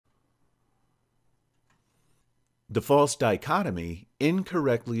The false dichotomy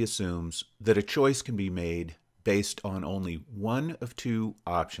incorrectly assumes that a choice can be made based on only one of two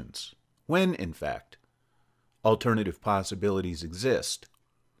options, when, in fact, alternative possibilities exist.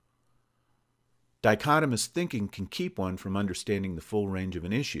 Dichotomous thinking can keep one from understanding the full range of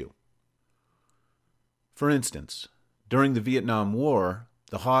an issue. For instance, during the Vietnam War,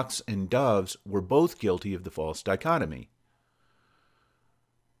 the Hawks and Doves were both guilty of the false dichotomy.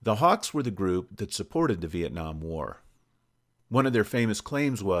 The Hawks were the group that supported the Vietnam War. One of their famous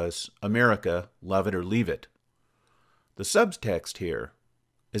claims was, "America, love it or leave it." The subtext here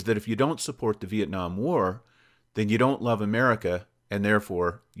is that if you don't support the Vietnam War, then you don't love America, and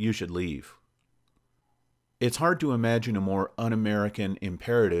therefore you should leave. It's hard to imagine a more un-American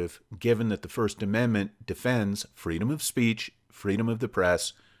imperative given that the First Amendment defends freedom of speech, freedom of the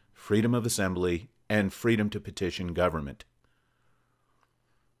press, freedom of assembly, and freedom to petition government.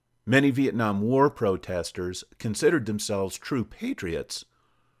 Many Vietnam War protesters considered themselves true patriots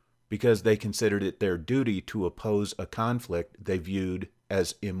because they considered it their duty to oppose a conflict they viewed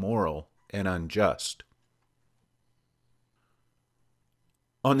as immoral and unjust.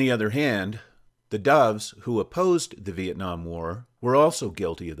 On the other hand, the Doves who opposed the Vietnam War were also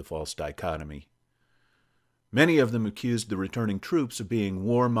guilty of the false dichotomy. Many of them accused the returning troops of being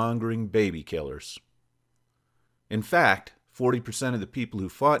warmongering baby killers. In fact, 40% of the people who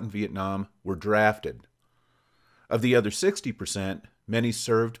fought in Vietnam were drafted. Of the other 60%, many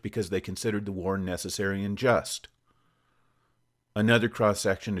served because they considered the war necessary and just. Another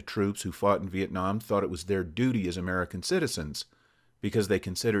cross-section of troops who fought in Vietnam thought it was their duty as American citizens because they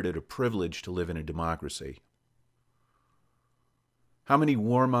considered it a privilege to live in a democracy. How many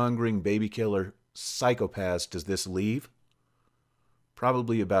warmongering baby killer psychopaths does this leave?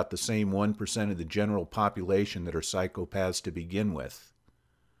 Probably about the same 1% of the general population that are psychopaths to begin with.